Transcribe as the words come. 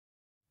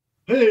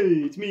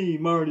Hey, it's me,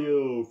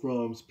 Mario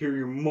from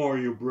Superior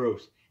Mario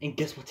Bros. And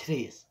guess what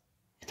today is?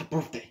 It's a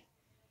birthday.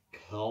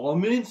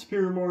 Come in,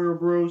 Superior Mario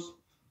Bros.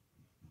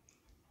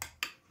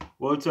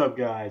 What's up,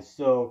 guys?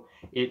 So,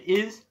 it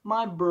is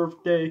my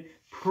birthday.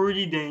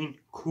 Pretty dang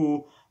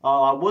cool.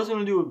 I was going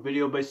to do a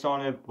video based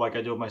on it, like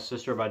I did with my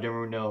sister, but I didn't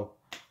really know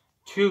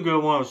too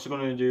good one. I was just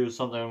going to do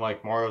something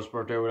like Mario's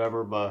birthday or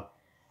whatever, but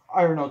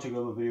I don't know too good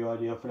of a video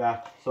idea for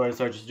that. So I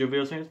decided to just do a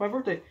video saying it's my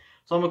birthday.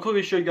 So I'm going to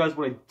quickly show you guys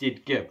what I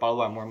did get. By the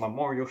way, I'm wearing my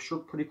Mario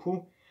shirt, pretty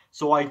cool.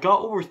 So I got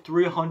over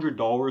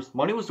 $300.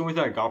 Money was the only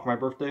thing I got for my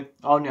birthday.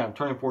 Oh yeah, I'm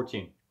turning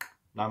 14.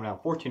 I'm now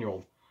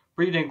 14-year-old.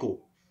 Pretty dang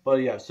cool.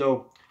 But yeah,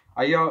 so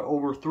I got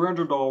over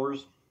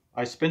 $300.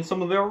 I spent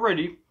some of it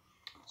already.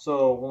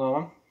 So hold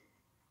on.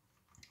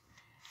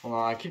 Hold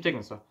on, I keep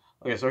taking stuff.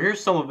 Okay, so here's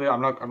some of it. I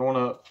don't want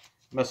to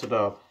mess it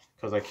up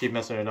because I keep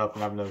messing it up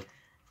and having to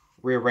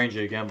rearrange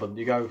it again. But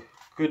you got a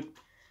good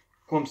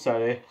glimpse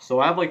at it. So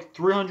I have like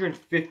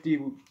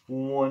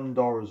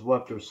 $351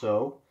 left or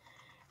so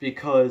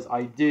because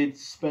I did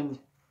spend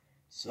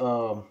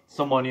some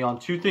money on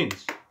two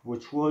things,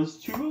 which was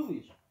two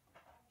movies.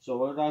 So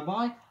what did I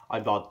buy? I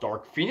bought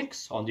Dark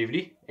Phoenix on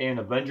DVD and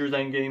Avengers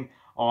Endgame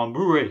on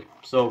Blu-ray.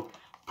 So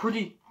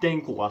pretty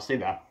dang cool, I'll say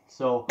that.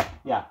 So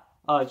yeah,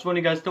 just want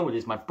you guys to know it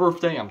is my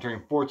birthday. I'm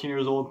turning 14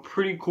 years old.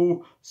 Pretty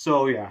cool.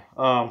 So yeah,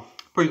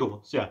 pretty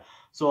cool. So yeah.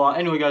 So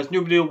anyway, guys,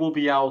 new video will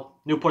be out.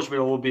 New push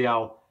video will be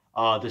out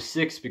the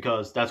 6th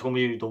because that's going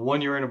to be the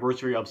 1-year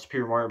anniversary of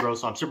Superior Mario Bros.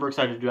 So I'm super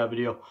excited to do that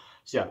video.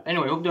 So yeah.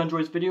 Anyway, hope you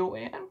enjoyed this video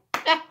and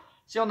yeah.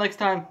 See y'all next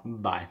time.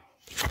 Bye.